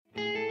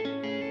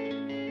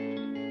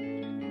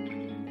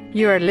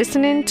You are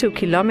listening to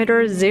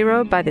Kilometre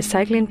Zero by the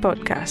Cycling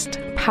Podcast,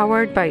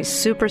 powered by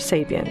Super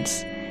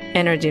Sapiens,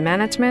 energy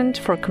management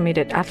for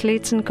committed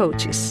athletes and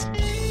coaches.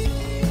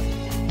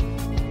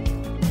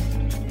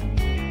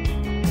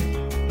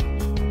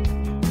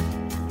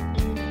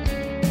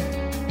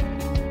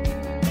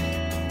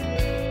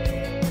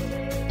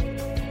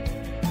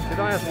 Could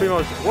I ask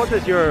Primoz, what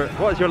is your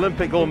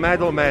Olympic gold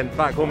medal meant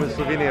back home in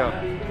Slovenia?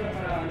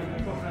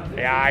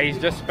 Yeah, it's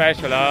just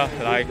special.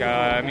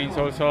 Means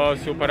also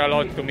super a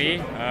lot to me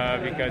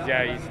because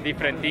it's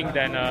different thing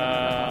than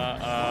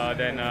our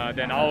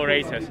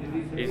races.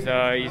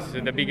 It's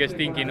the biggest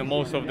thing in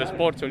most of the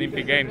sports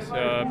Olympic Games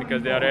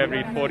because they are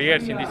every 4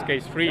 years. In this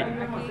case, 3.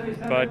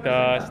 But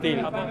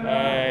still,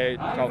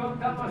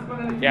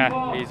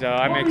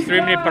 I'm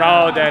extremely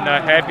proud and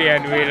happy,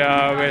 and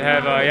we'll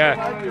have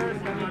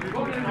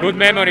good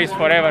memories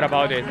forever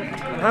about it.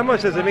 How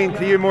much does it mean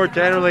to you more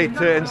generally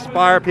to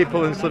inspire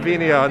people in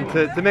Slovenia and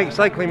to make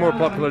cycling more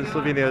popular in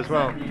Slovenia as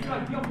well?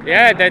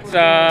 Yeah, that's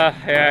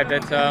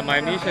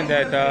my mission.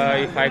 That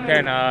if I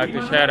can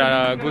to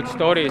share good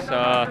stories,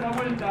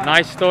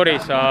 nice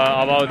stories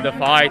about the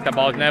fight,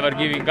 about never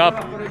giving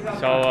up.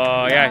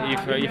 So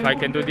if I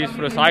can do this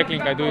through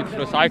cycling, I do it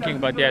through cycling.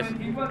 But yes,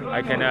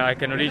 I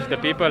can reach the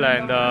people,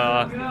 and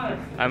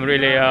I'm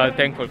really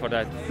thankful for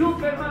that.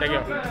 Thank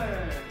you.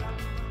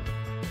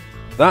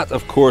 That,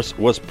 of course,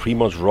 was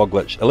Primoz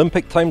Roglic,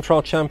 Olympic time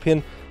trial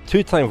champion,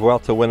 2-time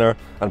Vuelta winner,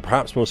 and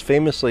perhaps most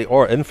famously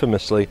or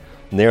infamously,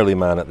 nearly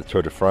man at the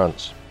Tour de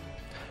France.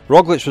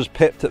 Roglic was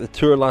pipped at the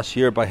Tour last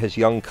year by his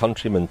young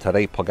countryman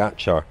Tadej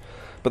Pogačar,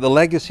 but the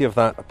legacy of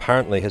that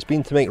apparently has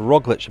been to make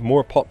Roglic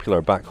more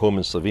popular back home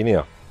in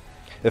Slovenia.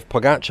 If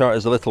Pogačar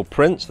is the little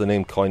prince, the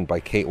name coined by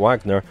Kate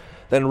Wagner,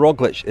 then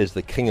Roglic is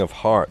the king of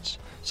hearts,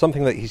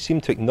 something that he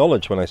seemed to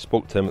acknowledge when I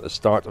spoke to him at the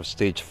start of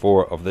stage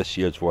 4 of this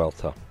year's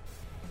Vuelta.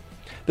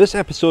 This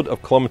episode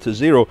of Kilometre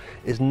Zero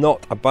is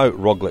not about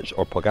Roglic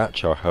or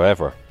Pogačar,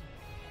 however.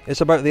 It's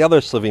about the other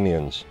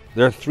Slovenians.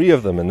 There are 3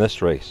 of them in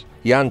this race: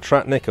 Jan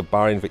Tratnik of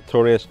Bahrain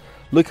Victorious,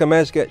 Luka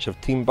Mezgec of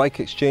Team Bike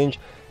Exchange,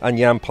 and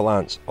Jan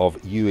Palance of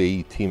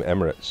UAE Team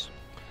Emirates.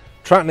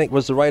 Tratnik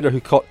was the rider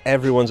who caught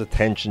everyone's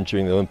attention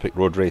during the Olympic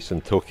road race in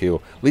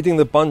Tokyo, leading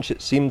the bunch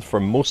it seemed for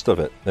most of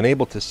it, and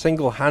able to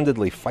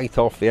single-handedly fight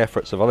off the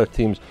efforts of other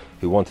teams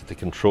who wanted to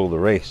control the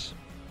race.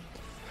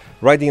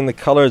 Riding in the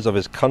colours of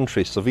his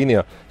country,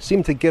 Slovenia,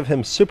 seemed to give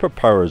him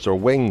superpowers or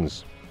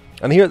wings.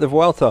 And here at the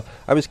Vuelta,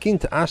 I was keen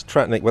to ask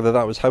Tratnik whether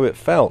that was how it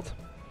felt.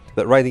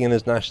 That riding in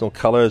his national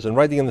colours and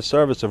riding in the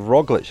service of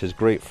Roglic, his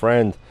great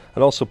friend,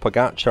 and also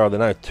Pogačar, the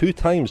now 2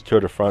 times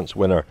Tour de France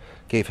winner,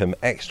 gave him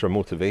extra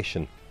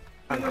motivation.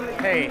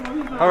 Hey.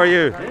 How are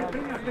you?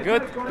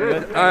 Good.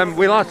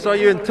 We last saw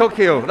you in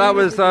Tokyo. That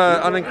was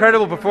an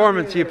incredible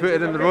performance you put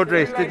in the road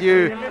race. Did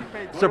you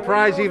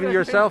surprise even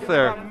yourself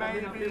there?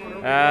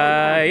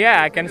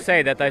 I can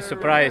say that I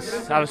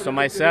surprised also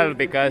myself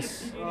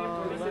because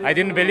I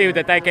didn't believe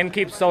that I can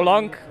keep so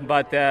long.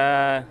 But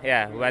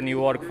when you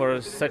work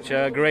for such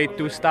a great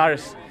 2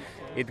 stars,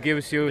 it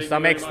gives you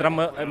some extra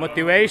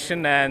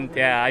motivation, and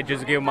I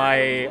just give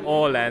my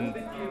all, and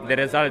the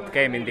result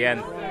came in the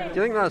end. Do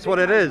you think that's what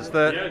it is?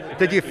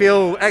 Did you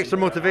feel extra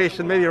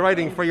motivation maybe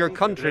riding for your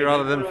country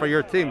rather than for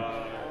your team?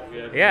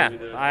 Yeah,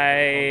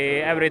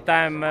 I every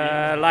time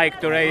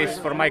like to race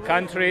for my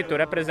country, to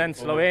represent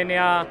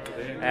Slovenia,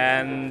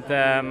 and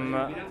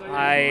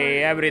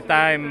I every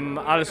time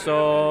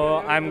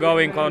also I'm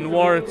going on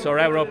Worlds or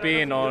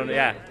European or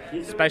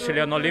especially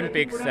on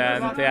Olympics,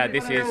 and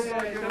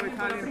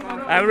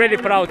I'm really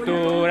proud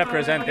to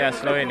represent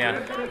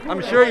Slovenia. I'm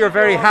sure you're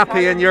very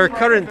happy in your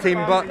current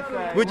team, but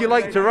would you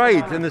like to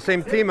ride in the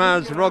same team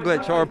as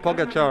Roglic or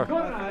Pogačar?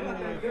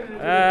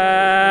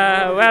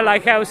 I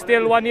have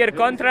still 1-year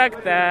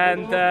contract,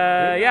 and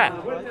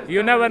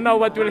you never know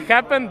what will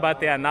happen,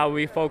 but now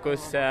we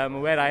focus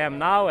where I am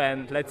now,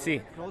 and let's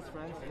see.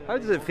 How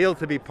does it feel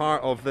to be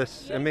part of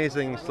this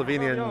amazing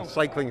Slovenian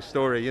cycling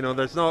story? You know,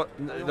 there's so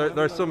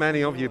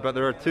many of you, but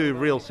there are 2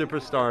 real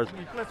superstars.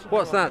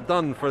 What's that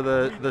done for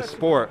the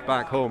sport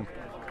back home?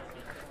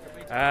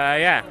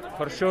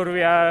 For sure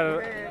we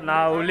are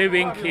now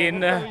living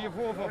in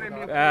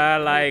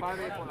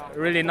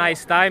really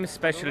nice times,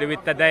 especially with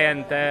Tadej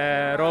and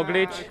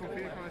Roglic,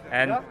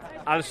 and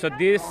also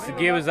this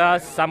gives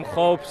us some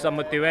hope, some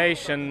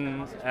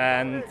motivation,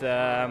 and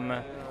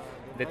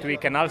that we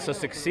can also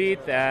succeed,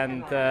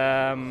 and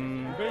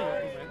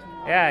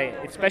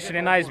it's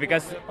especially nice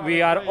because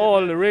we are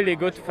all really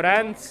good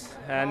friends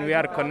and we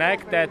are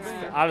connected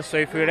also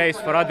if we race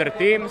for other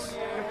teams.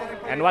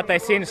 And what I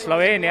see in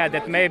Slovenia,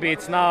 that maybe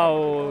it's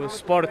now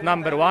sport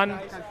number 1.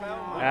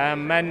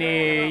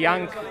 Many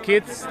young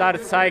kids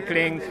start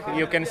cycling.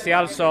 You can see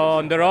also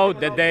on the road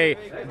that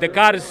the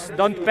cars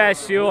don't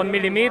pass you on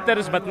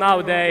millimeters, but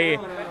now they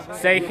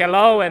say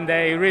hello and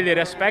they really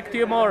respect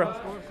you more.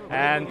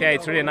 And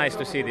it's really nice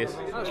to see this.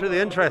 That's really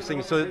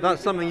interesting. So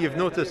that's something you've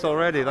noticed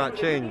already, that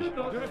change?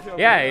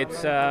 Yeah,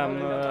 it's.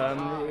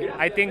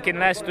 I think in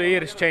last 2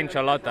 years changed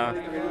a lot.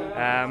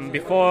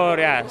 Before,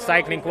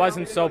 cycling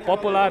wasn't so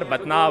popular,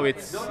 but now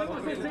it's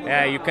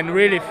you can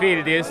really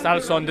feel this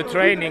also on the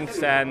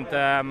trainings, and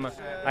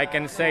I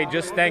can say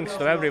just thanks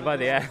to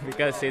everybody,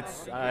 because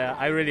it's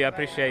I really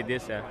appreciate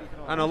this.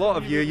 And a lot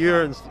of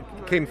you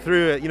came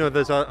through it. You know,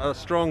 there's a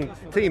strong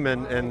team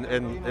in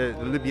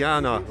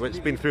Ljubljana, which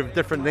has been through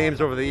different names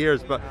over the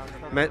years, but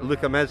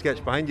Luka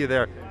Mezgec behind you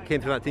there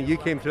came through that team. You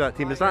came through that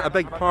team. Is that a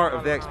big part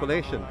of the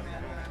explanation?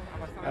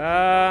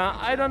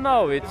 I don't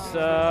know. It's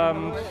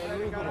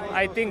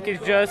I think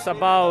it's just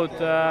about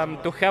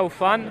to have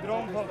fun,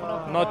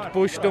 not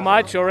push too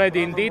much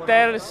already in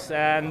details,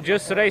 and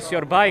just race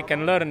your bike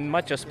and learn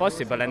much as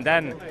possible. And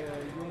then,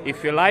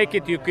 if you like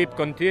it, you keep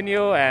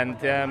continue, and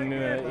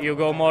you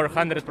go more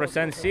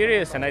 100%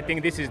 serious. And I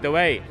think this is the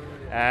way.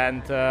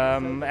 And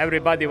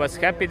everybody was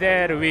happy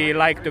there. We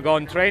like to go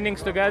on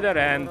trainings together,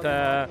 and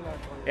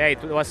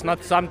it was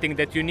not something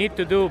that you need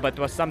to do, but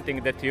was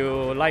something that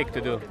you like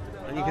to do.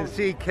 And you can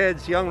see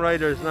kids, young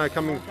riders now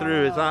coming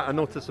through. Is that a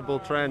noticeable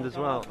trend as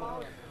well?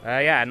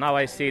 Now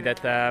I see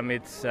that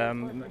it's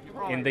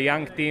in the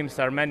young teams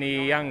are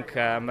many young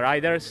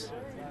riders,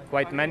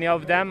 quite many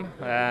of them,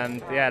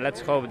 and let's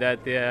hope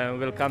that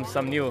will come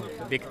some new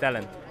big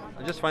talent.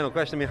 And just final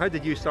question, I mean, how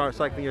did you start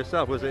cycling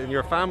yourself? Was it in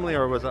your family,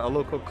 or was it a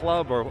local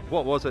club, or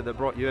what was it that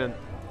brought you in?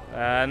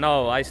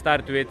 No, I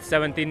started with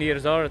 17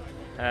 years old.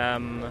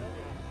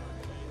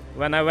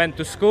 When I went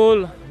to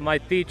school, my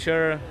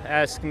teacher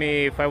asked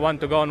me if I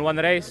want to go on one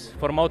race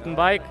for mountain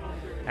bike,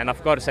 and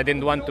of course I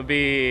didn't want to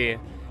be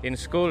in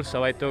school,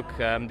 so I took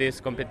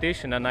this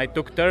competition, and I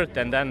took third,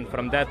 and then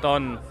from that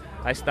on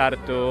I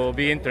started to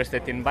be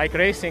interested in bike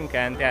racing,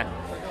 and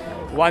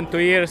 1-2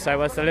 years I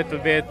was a little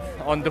bit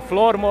on the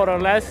floor more or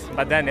less,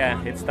 but then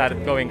it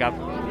started going up.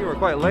 You were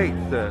quite late.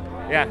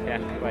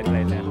 Quite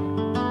late.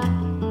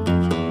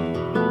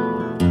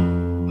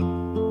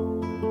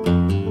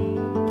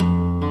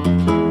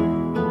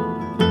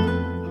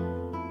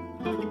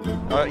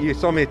 You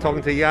saw me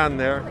talking to Jan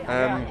there.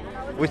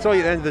 We saw you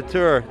at the end of the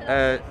tour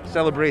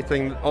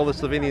celebrating all the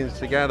Slovenians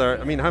together.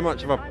 I mean, how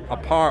much of a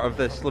part of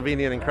this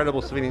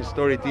incredible Slovenian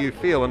story do you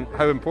feel, and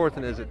how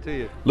important is it to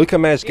you? Luka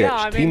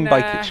Mezgec, Team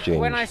Bike Exchange.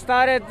 When I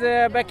started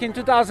back in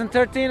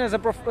 2013 as a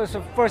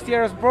first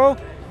year as pro,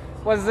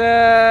 was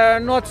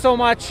not so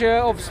much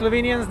of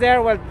Slovenians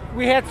there. Well,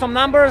 we had some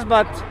numbers,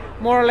 but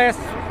more or less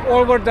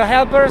all were the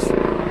helpers.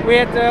 We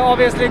had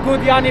obviously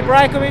good Jani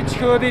Brajkovic,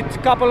 who did a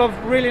couple of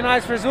really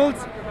nice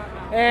results,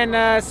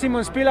 and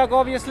Simon Spilak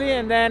obviously,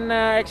 and then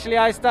actually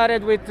I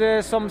started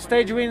with some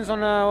stage wins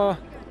on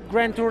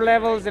Grand Tour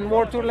levels and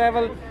World Tour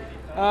level,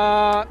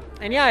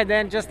 and it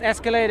then just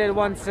escalated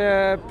once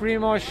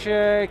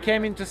Primož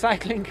came into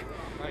cycling,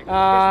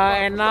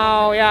 and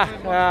now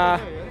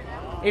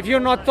if you're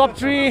not top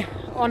 3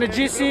 on a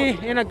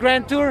GC in a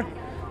Grand Tour,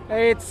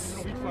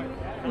 it's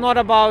not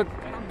about,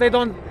 they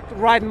don't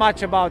write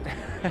much about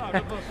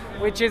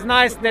which is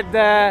nice that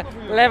the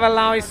level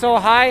now is so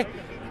high.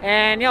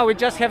 And we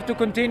just have to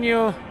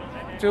continue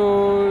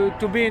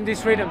to be in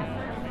this rhythm.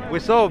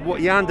 We saw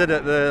what Jan did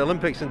at the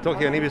Olympics in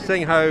Tokyo, and he was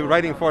saying how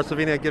riding for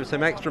Slovenia gives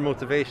him extra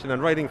motivation,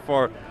 and riding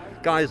for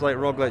guys like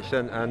Roglic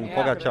and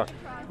Pogačar.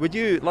 Would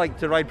you like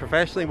to ride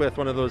professionally with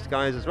one of those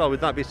guys as well? Would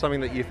that be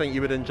something that you think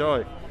you would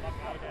enjoy?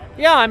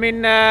 Yeah, I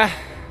mean,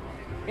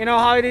 you know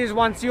how it is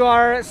once you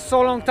are so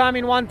long time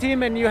in one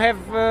team and you have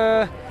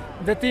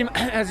the team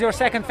as your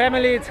second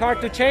family, it's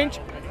hard to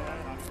change.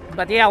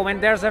 But when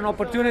there's an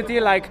opportunity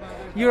like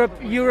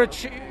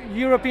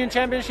European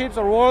Championships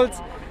or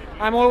Worlds,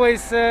 I'm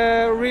always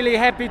really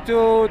happy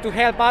to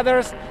help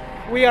others.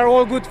 We are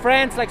all good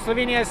friends, like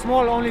Slovenia is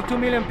small, only 2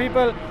 million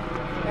people.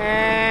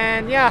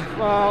 And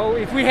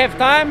if we have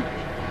time,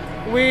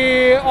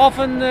 we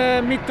often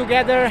meet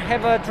together,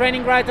 have a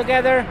training ride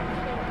together.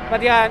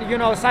 But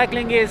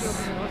cycling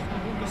is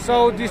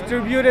so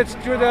distributed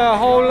through the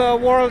whole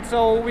world,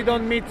 so we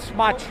don't meet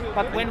much.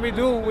 But when we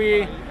do,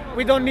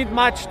 we don't need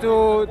much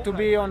to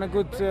be on a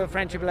good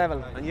friendship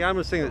level. And Jan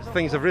was saying that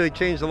things have really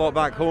changed a lot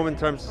back home in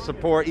terms of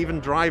support, even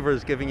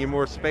drivers giving you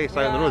more space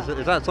out on the roads.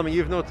 Is that something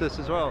you've noticed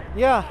as well?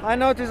 Yeah, I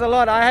noticed a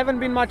lot. I haven't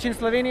been much in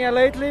Slovenia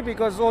lately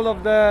because all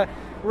of the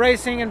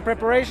racing and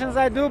preparations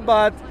I do,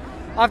 but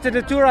after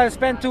the tour I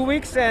spent 2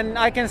 weeks, and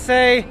I can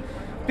say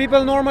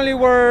people normally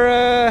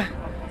were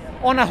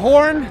on a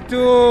horn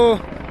to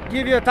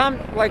give you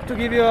to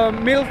give you a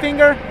middle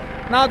finger.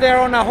 Now they're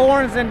on the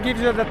horns and give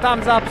you the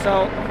thumbs up,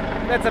 so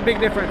that's a big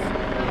difference.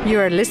 You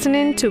are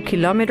listening to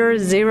Kilometre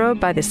Zero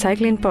by the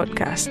Cycling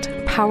Podcast,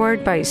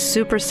 powered by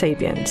Super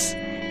Sapiens,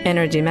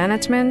 energy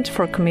management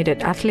for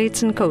committed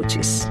athletes and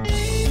coaches.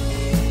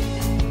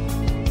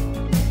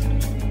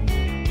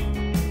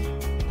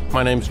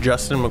 My name's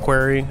Justin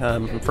McQuarrie.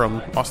 I'm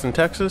from Austin,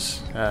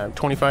 Texas. I'm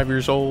 25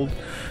 years old.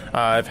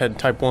 I've had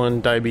type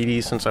 1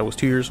 diabetes since I was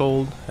 2 years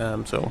old,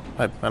 so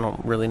I don't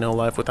really know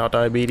life without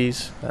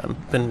diabetes.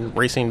 Been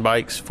racing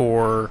bikes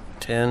for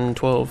 10,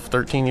 12,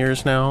 13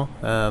 years now,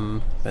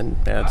 and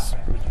it's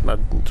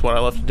what I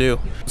love to do.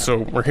 So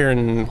we're here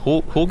in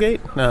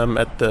Holgate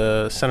at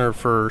the Center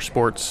for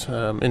Sports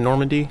in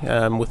Normandy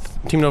with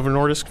Team Novo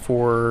Nordisk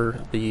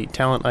for the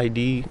Talent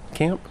ID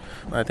camp.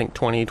 I think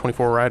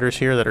 24 riders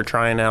here that are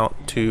trying out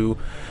to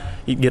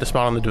get a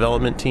spot on the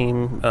development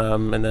team,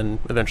 and then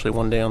eventually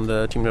one day on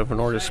the Team Novo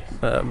Nordisk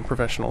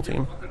professional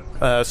team.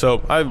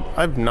 So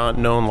I've not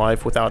known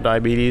life without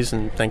diabetes,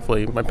 and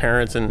thankfully my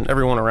parents and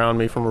everyone around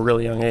me from a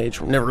really young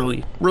age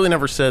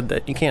never said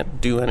that you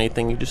can't do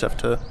anything. You just have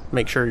to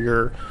make sure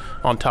you're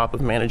on top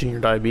of managing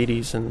your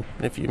diabetes, and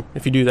if you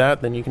do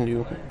that, then you can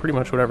do pretty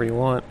much whatever you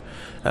want.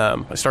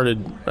 I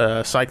started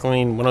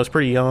cycling when I was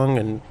pretty young,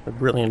 and I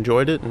really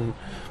enjoyed it, and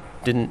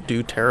didn't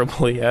do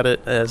terribly at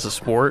it as a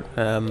sport.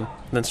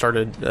 Then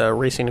started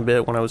racing a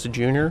bit when I was a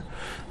junior.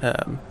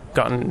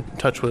 Got in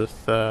touch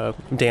with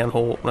Dan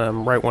Holt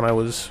right when I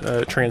was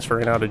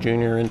transferring out of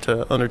junior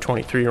into under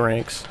 23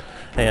 ranks,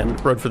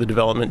 and rode for the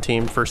development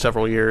team for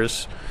several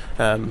years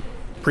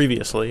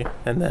previously.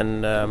 And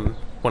then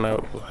when I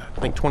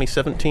think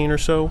 2017 or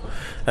so,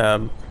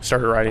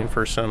 started riding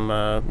for some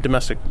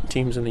domestic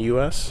teams in the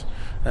U.S.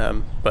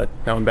 But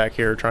now I'm back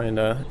here trying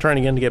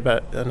again to get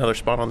back another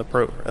spot on the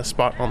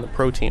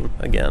pro team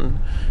again,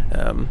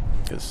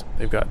 because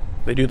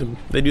they do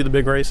the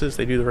big races,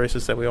 they do the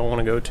races that we all want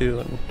to go to,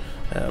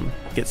 and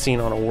get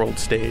seen on a world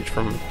stage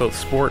from both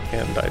sport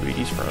and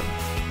diabetes front.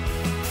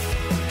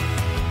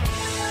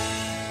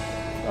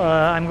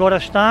 I'm Goran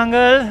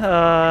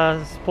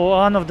Štangl,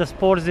 one of the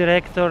sports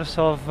directors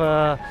of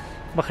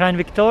Bahrain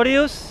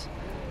Victorious.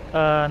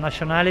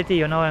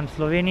 Nationality, I'm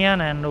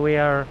Slovenian, and we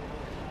are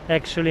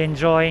actually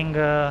enjoying.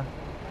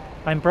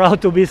 I'm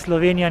proud to be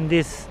Slovenian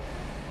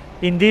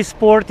in this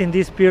sport, in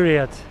this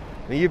period.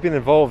 You've been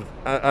involved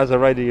as a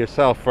rider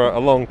yourself for a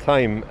long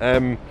time.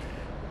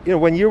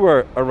 When you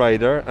were a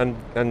rider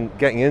and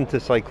getting into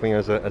cycling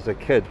as a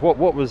kid, what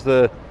was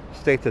the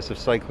status of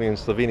cycling in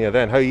Slovenia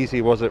then? How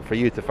easy was it for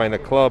you to find a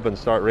club and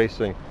start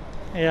racing?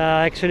 Yeah,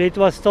 actually it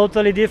was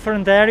totally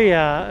different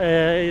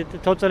area,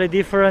 totally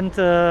different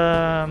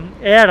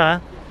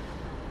era.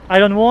 I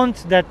don't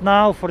want that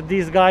now for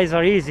these guys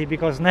are easy,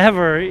 because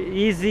never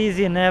is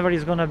easy, never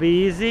is gonna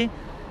be easy.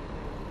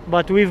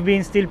 But we've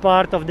been still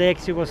part of the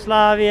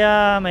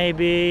ex-Yugoslavia,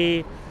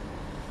 maybe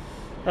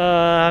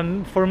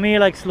for me,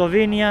 like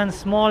Slovenian,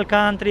 small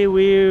country,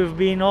 we've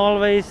been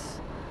always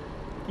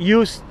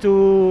used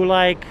to,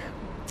 like,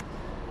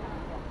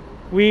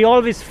 we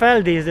always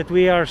felt this, that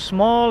we are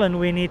small and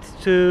we need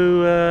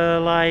to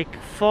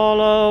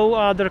follow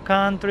other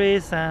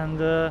countries,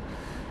 and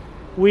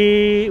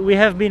we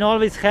have been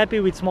always happy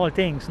with small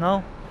things,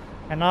 no?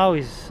 And now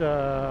is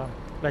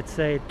let's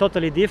say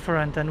totally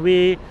different, and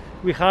we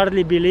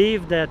hardly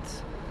believe that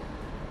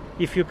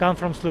if you come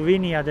from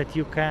Slovenia that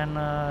you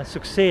can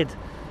succeed.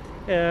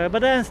 But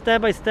then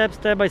step by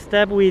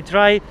step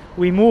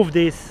we move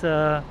this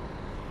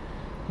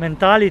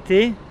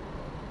mentality.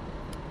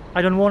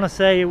 I don't want to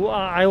say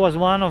I was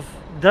one of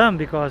them,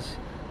 because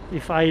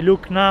if I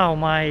look now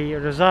my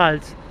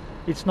results,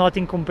 it's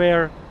nothing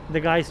compare the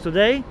guys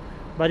today,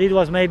 but it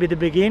was maybe the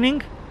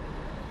beginning.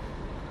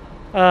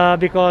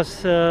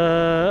 Because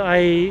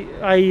I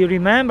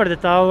remember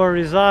that our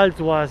result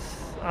was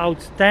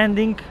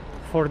outstanding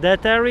for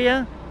that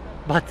area,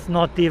 but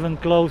not even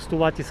close to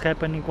what is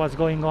happening, what's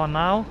going on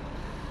now.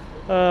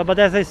 But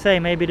as I say,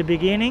 maybe the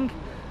beginning,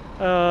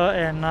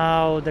 and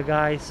now the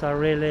guys are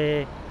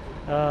really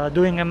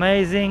doing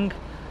amazing.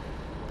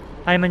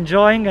 I'm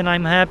enjoying, and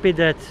I'm happy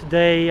that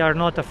they are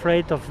not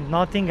afraid of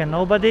nothing and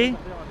nobody,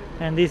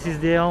 and this is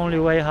the only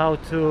way how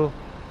to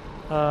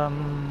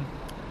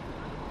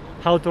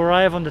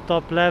arrive on the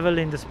top level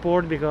in the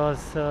sport,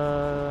 because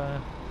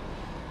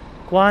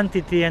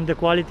quantity and the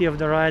quality of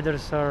the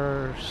riders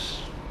are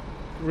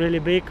really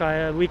big.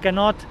 We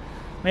cannot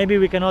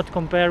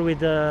compare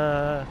with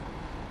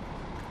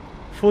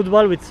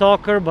football, with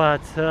soccer,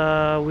 but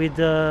with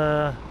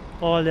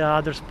all the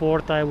other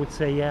sport, I would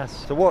say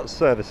yes. So what's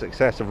the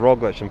success of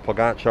Roglic and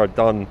Pogačar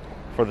done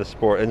for the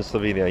sport in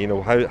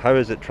Slovenia? How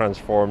has it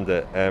transformed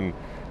it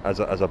as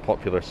a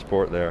popular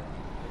sport there?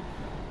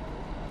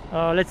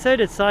 Let's say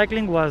that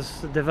cycling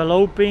was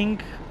developing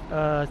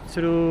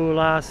through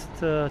last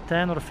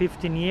 10 or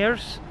 15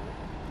 years,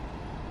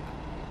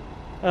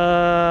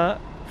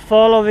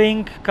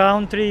 following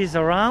countries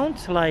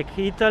around like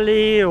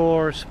Italy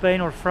or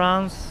Spain or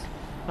France,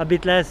 a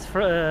bit less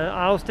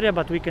Austria,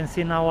 but we can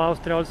see now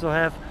Austria also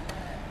have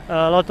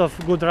a lot of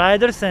good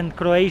riders, and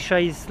Croatia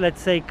is,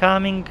 let's say,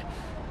 coming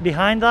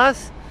behind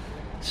us.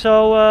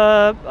 So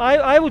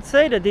I would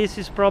say that this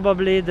is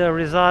probably the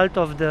result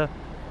of the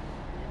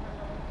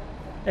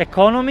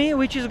economy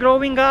which is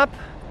growing up,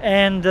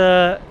 and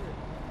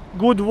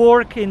good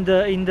work in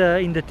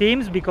the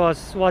teams,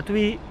 because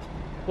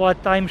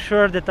what I'm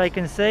sure that I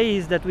can say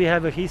is that we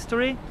have a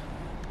history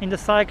in the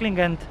cycling,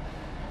 and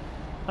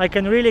I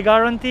can really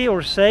guarantee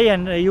or say,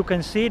 and you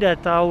can see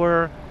that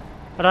our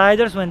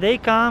riders, when they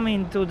come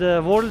into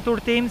the World Tour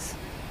teams,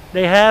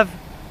 they have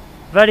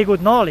very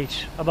good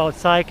knowledge about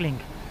cycling.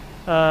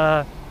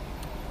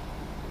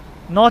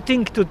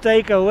 Nothing to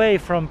take away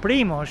from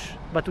Primož,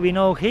 but we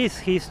know his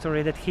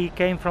history, that he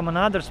came from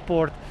another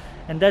sport,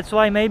 and that's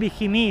why maybe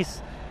he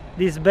missed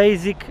this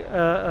basic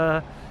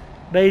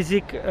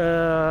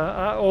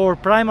or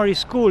primary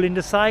school in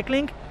the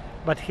cycling,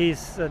 but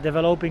he's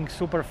developing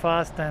super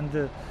fast,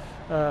 and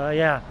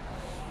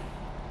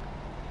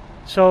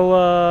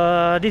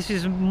So this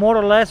is more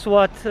or less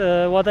what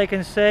I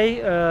can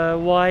say,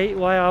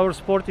 why our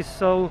sport is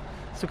so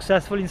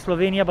successful in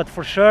Slovenia. But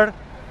for sure,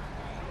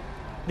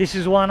 this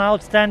is one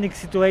outstanding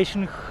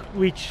situation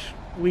which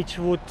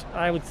would,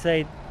 I would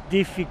say,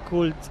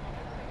 difficult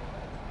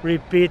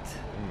repeat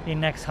in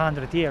next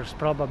 100 years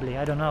probably.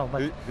 I don't know,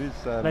 but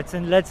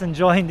let's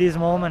enjoy this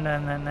moment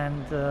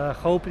and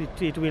hope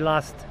it will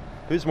last.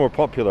 Who's more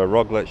popular,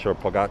 Roglic or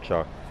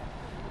Pogačar?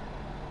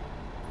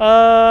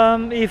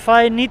 If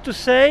I need to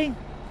say,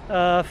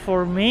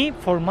 for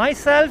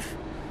myself,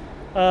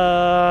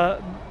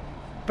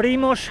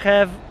 Primož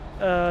have,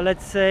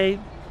 let's say,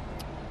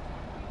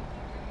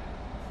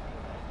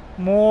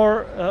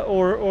 more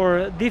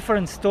or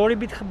different story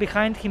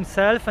behind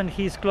himself, and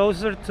he's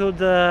closer to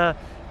the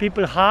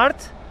people's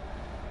heart.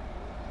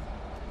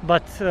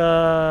 But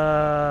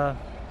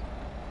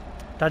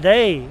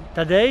Tadej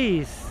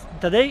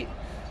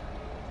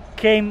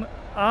came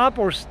up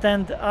or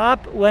stand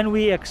up when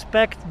we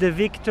expect the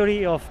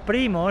victory of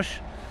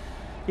Primož.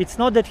 It's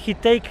not that he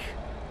take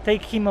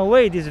him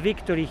away this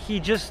victory. He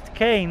just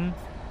came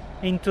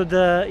into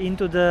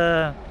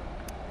the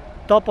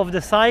top of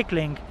the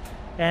cycling,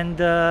 and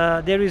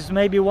there is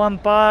maybe one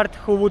part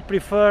who would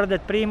prefer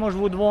that Primož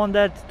would won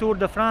that Tour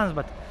de France,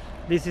 but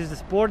this is the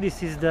sport.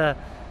 This is the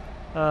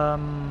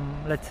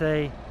let's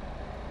say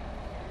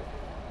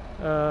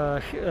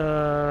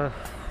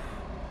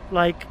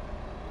like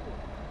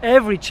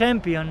every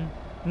champion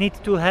needs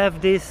to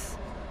have this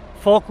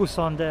focus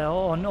on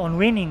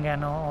winning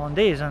and on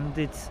this, and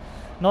it's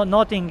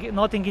nothing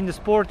in the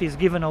sport is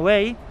given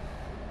away,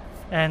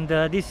 and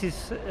this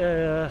is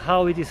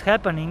how it is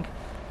happening.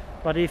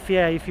 But if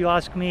you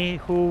ask me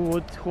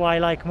who I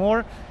like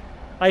more,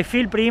 I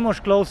feel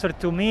Primož closer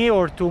to me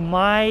or to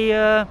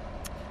my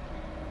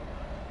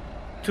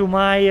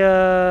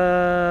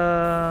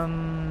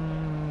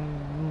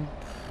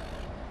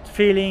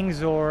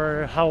feelings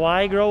or how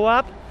I grow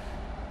up.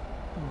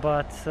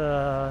 But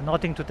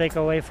nothing to take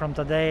away from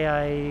today.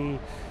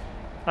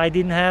 I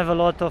didn't have a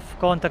lot of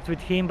contact with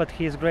him, but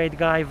he's a great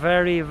guy,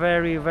 very,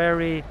 very,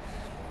 very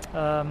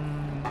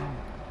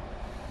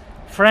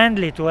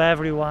friendly to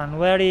everyone,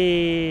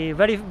 very,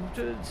 very.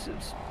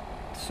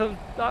 So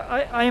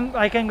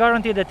I can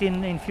guarantee that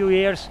in few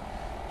years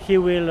he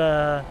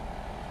will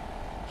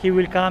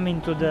come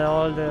into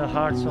all the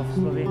hearts of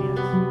Slovenians.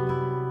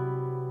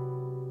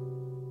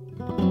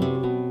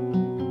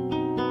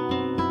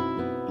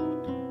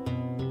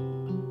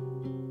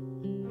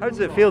 How does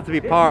it feel to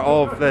be part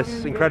of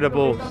this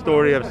incredible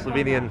story of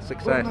Slovenian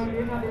success?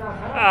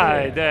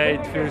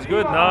 It feels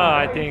good. No,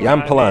 I think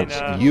Jan Palance,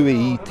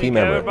 UAE team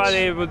Emirates.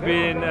 Everybody would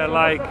be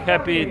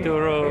happy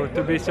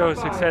to be so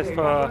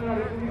successful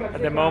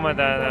at the moment,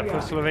 and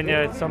for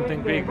Slovenia it's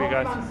something big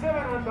because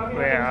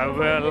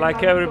we're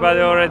like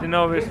everybody already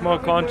know, we're a small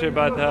country,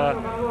 but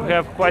we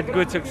have quite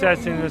good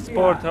success in the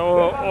sport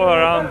all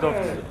around of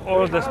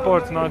all the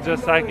sports, not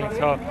just cycling.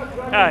 So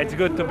it's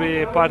good to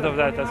be part of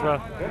that as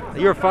well.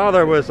 Your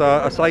father was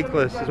a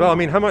cyclist as well. I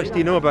mean, how much do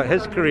you know about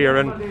his career,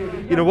 and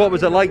what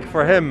was it like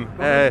for him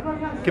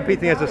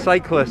competing as a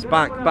cyclist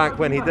back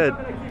when he did?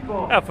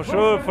 Yeah, for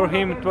sure. For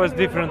him it was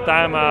different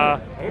time.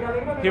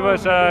 He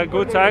was a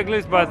good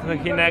cyclist, but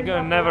he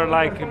never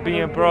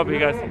being pro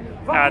because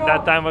at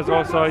that time was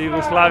also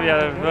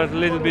Yugoslavia. It was a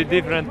little bit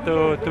different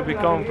to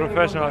become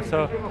professional.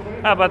 So,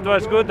 but it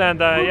was good,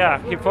 and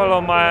he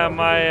followed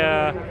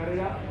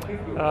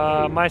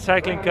my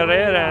cycling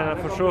career, and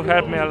for sure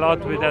helped me a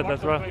lot with that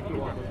as well.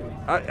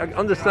 I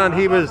understand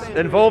he was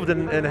involved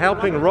in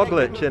helping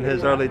Roglic in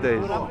his early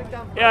days.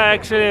 Yeah,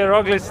 actually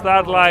Roglic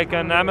started like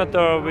an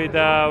amateur with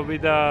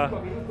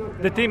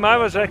the team I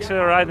was actually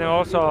riding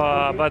also,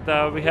 but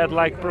we had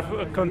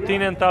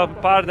continental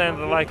part and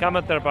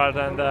amateur part,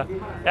 and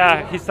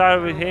he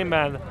started with him,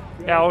 and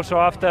also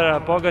after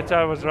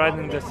Pogačar was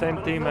riding the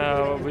same team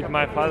with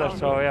my father,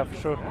 so for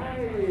sure.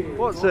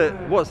 What's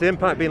the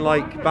impact been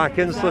like back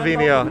in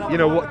Slovenia?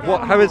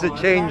 How has it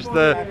changed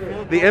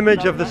the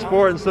image of the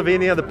sport in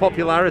Slovenia, the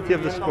popularity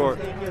of the sport?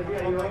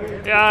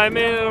 Yeah, I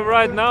mean,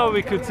 right now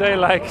we could say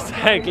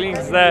cycling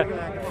is the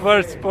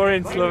first sport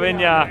in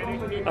Slovenia,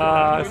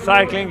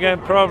 cycling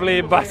and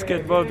probably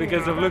basketball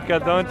because of Luka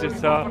Doncic.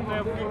 So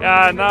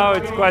now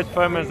it's quite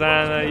famous,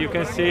 and you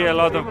can see a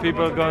lot of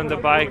people go on the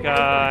bike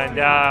and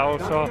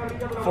also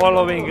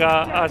following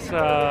us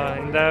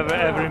in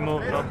every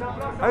move. No?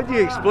 How do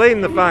you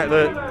explain the fact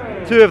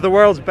that two of the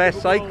world's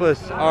best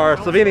cyclists are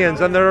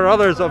Slovenians, and there are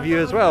others of you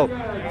as well,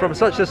 from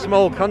such a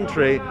small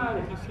country?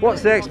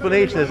 What's the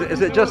explanation?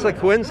 Is it just a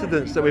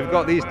coincidence that we've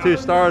got these two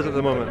stars at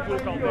the moment?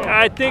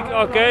 I think,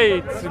 okay,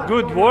 it's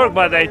good work,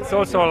 but it's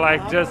also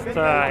like just it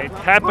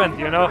happened,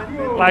 you know.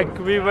 Like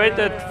we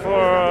waited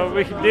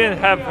we didn't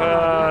have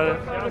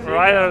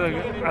riders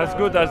as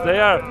good as they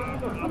are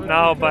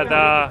now, but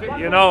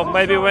you know,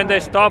 maybe when they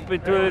stop,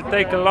 it will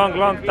take a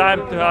long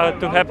time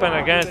to happen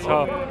again.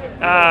 So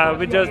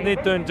we just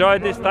need to enjoy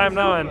this time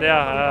now and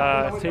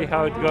see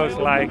how it goes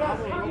like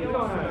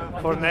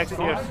for next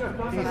year.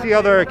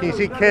 Can you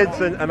see kids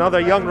and other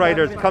young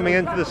riders coming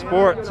into the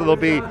sport? So there'll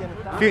be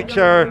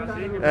future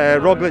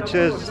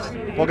Roglic's,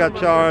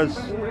 Pogacars,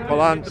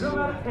 Polans.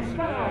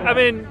 I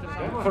mean,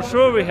 for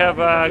sure we have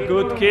a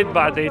good kid,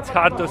 but it's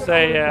hard to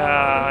say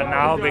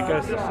now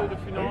because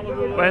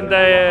when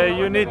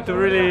you need to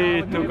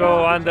really to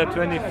go under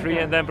 23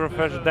 and then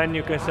professional, then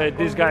you can say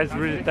this guy's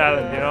really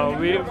talented. You know,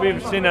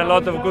 we've seen a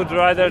lot of good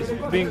riders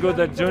being good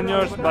at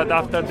juniors, but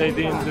after they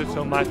didn't do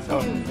so much.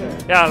 So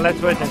yeah,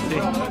 let's wait and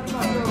see.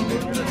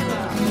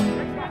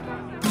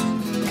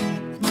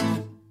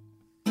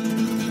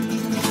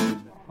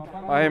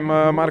 I'm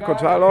Marko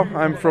Đalo.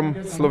 I'm from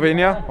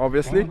Slovenia,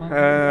 obviously.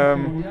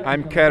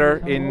 I'm carer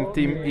in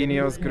Team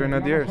Ineos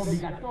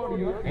Grenadiers.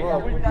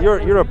 Well,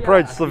 you're a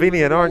proud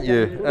Slovenian, aren't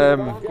you?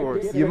 Of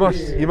course.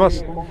 You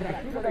must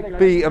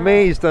be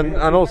amazed and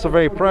also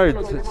very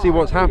proud to see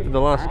what's happened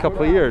the last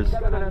couple of years.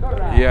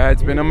 Yeah,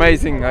 it's been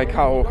amazing, like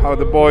how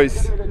the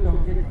boys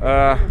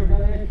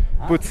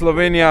put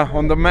Slovenia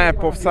on the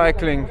map of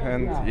cycling,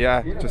 and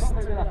yeah, just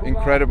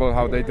incredible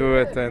how they do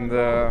it, and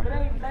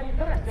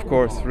of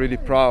course really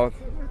proud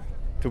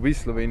to be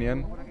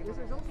Slovenian,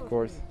 of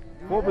course.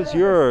 What was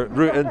your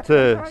route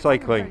into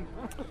cycling?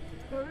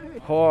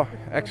 Oh,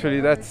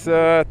 actually that's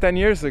 10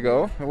 years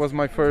ago. It was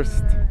my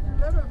first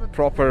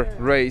proper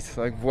race,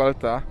 like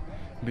Vuelta.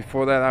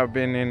 Before that I've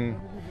been in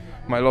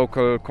my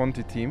local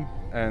Conti team,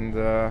 and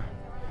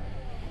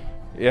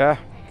yeah,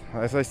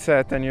 as I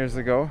said, 10 years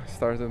ago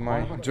started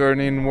my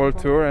journey in World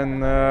Tour,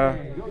 and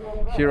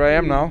here I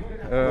am now.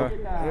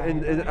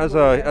 As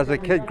a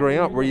kid growing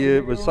up,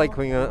 was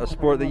cycling a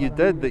sport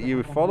that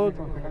you followed?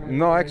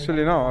 No,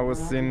 actually no. I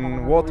was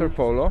in water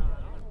polo,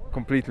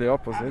 completely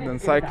opposite than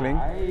cycling,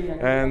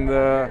 and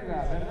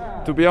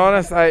to be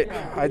honest,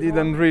 I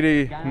didn't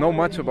really know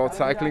much about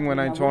cycling when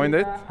I joined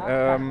it.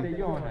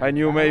 I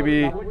knew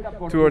maybe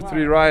 2 or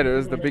 3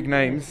 riders, the big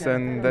names,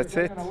 and that's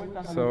it.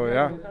 So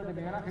yeah.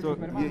 So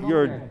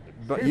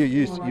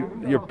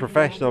your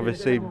profession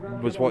obviously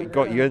was what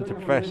got you into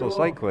professional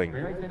cycling.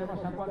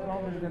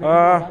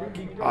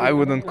 I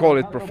wouldn't call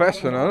it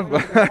professional,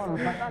 but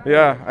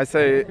yeah, I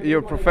say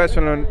you're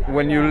professional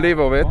when you live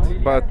of it.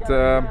 But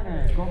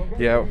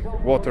yeah,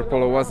 water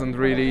polo wasn't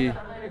really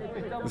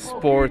the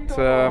sport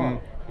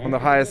on the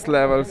highest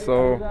level,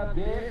 so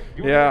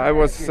yeah, I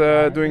was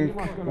doing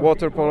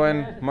water polo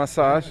and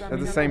massage at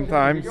the same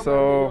time,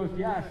 so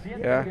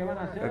yeah,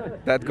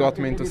 that got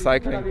me into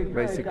cycling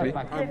basically.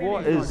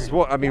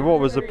 And what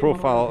was the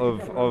profile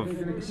of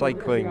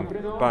cycling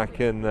back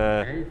in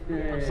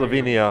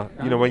Slovenia,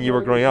 you know, when you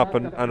were growing up,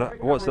 and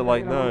what's it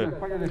like now?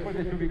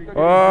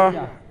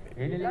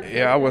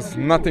 Yeah, I was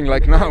nothing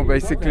like now,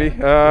 basically.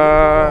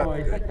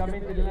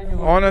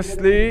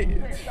 Honestly,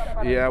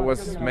 yeah, it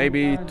was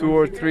maybe 2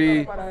 or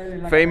 3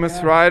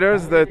 famous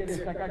riders that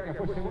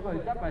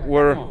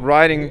were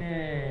riding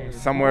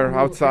somewhere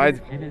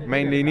outside,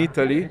 mainly in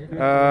Italy,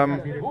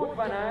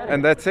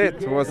 and that's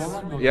it. It was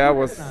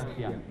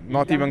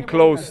not even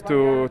close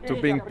to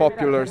being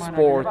popular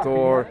sport,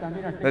 or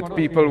that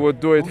people would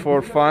do it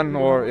for fun,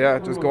 or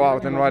just go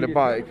out and ride a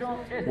bike.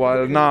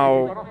 While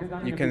now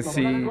you can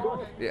see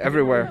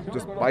everywhere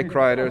just bike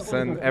riders,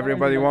 and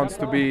everybody wants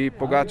to be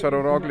Pogacar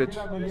or Roglic.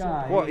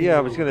 I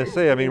was going to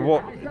say, I mean,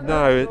 what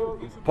now?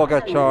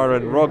 Pogacar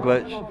and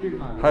Roglic,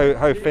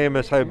 how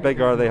famous, how big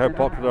are they, how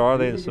popular are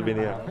they in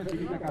Slovenia?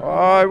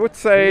 I would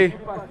say,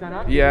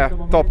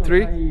 top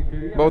 3,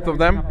 both of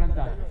them.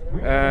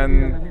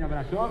 And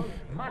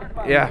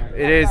yeah,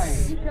 it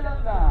is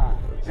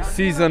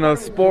seasonal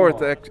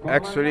sport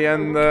actually,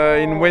 and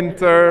in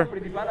winter,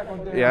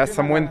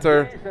 some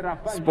winter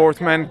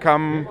sportsmen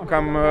come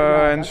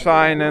and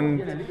shine,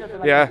 and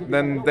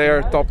then they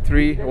are top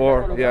 3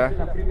 or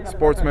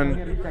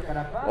sportsmen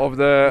of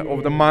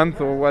the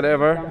month or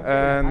whatever,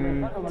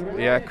 and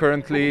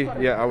currently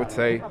I would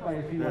say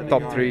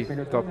top 3.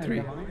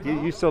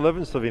 You still live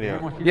in Slovenia?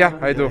 Yeah,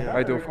 I do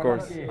of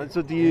course. And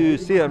so do you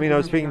see it? I mean, I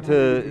was speaking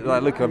to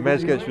Luka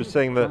Mezgec, was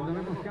saying that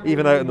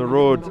even out on the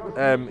road,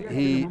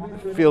 he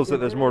feels that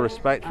there's more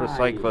respect for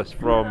cyclists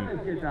from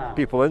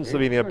people in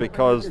Slovenia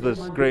because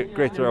there's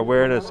greater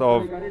awareness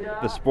of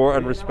the sport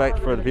and respect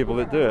for the people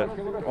that do it.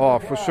 Oh,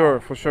 for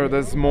sure.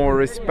 There's more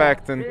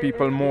respect and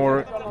people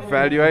more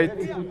evaluate.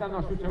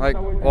 Like,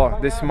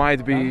 this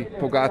might be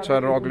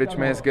Pogacar, Roglic,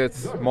 Mezgec,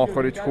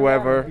 Mohoric,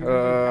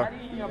 whoever.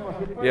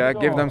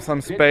 Give them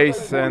some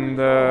space, and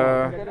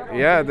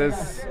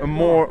there's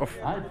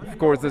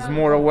there's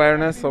more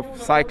awareness of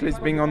cyclists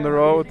being on the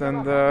road,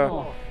 and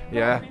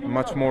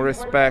much more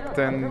respect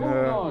and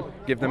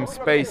give them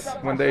space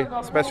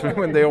especially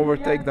when they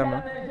overtake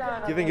them.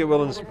 Do you think it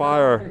will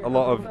inspire a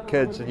lot of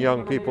kids and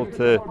young people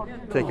to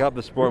take up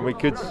the sport, and we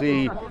could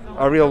see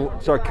a real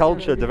sort of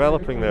culture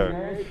developing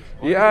there?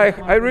 Yeah,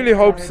 I really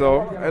hope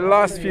so. The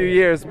last few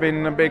years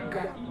been a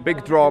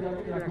big drop.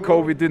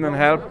 COVID didn't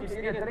help,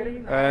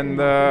 and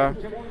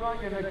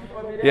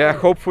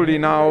hopefully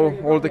now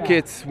all the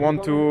kids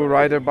want to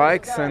ride their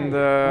bikes and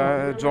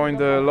join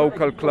the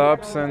local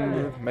clubs,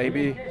 and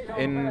maybe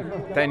in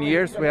 10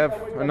 years we have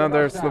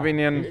another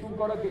Slovenian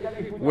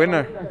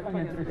winner.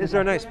 Is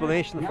there an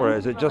explanation for it?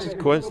 Is it just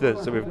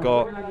coincidence that we've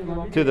got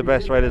two of the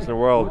best riders in the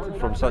world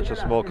from such a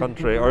small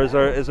country, or is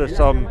there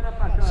some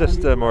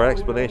system or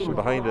explanation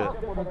behind it?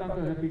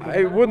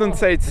 I wouldn't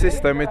say it's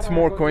system, it's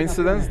more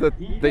coincidence that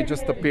they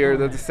just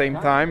appeared at the same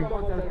time,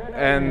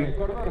 and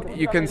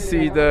you can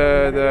see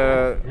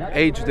the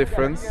age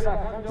difference.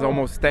 There's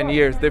almost 10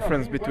 years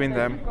difference between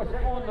them,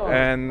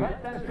 and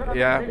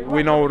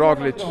we know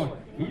Roglic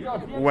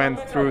went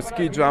through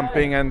ski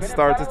jumping and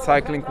started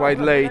cycling quite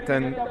late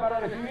and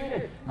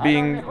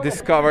being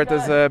discovered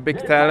as a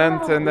big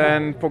talent, and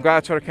then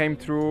Pogačar came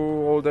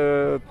through all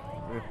the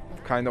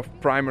kind of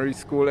primary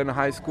school and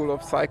high school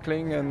of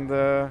cycling, and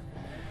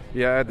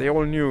they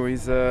all knew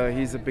he's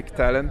a big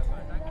talent.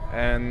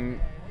 And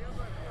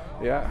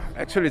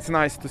actually it's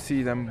nice to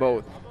see them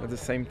both at the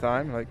same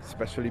time, like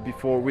especially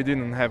before we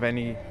didn't have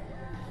any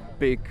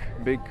big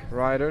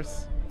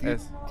riders. Do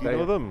you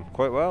know them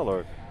quite well,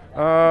 or?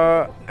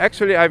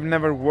 Actually, I've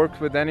never worked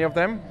with any of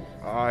them.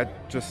 I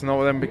just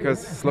know them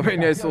because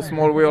Slovenia is so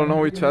small, we all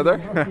know each other.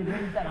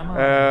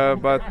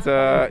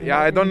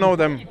 I don't know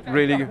them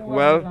really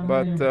well,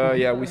 but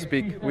we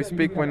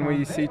speak when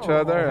we see each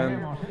other,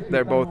 and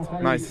they're both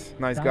nice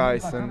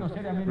guys and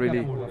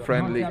really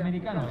friendly.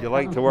 You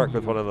like to work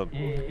with one of them?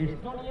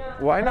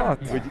 Why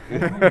not?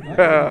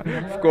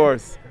 Of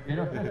course.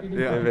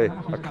 Maybe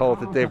a call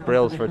to Dave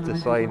Brailsford to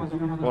sign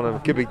one of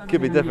them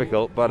could be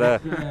difficult, but I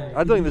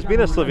don't think there's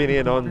been a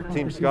Slovenian on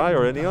Team Sky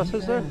or Ineos,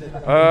 is there?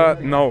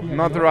 No,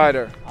 not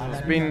rider.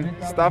 It's been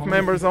staff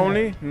members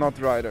only, not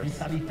riders.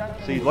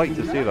 So you'd like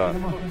to see that?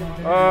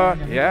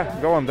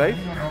 Go on, Dave.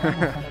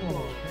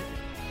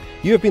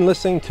 You have been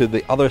listening to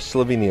The Other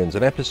Slovenians,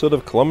 an episode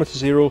of Kilometre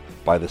Zero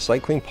by the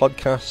Cycling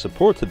Podcast,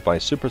 supported by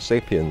Super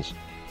Sapiens.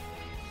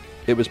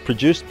 It was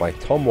produced by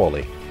Tom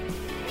Wally.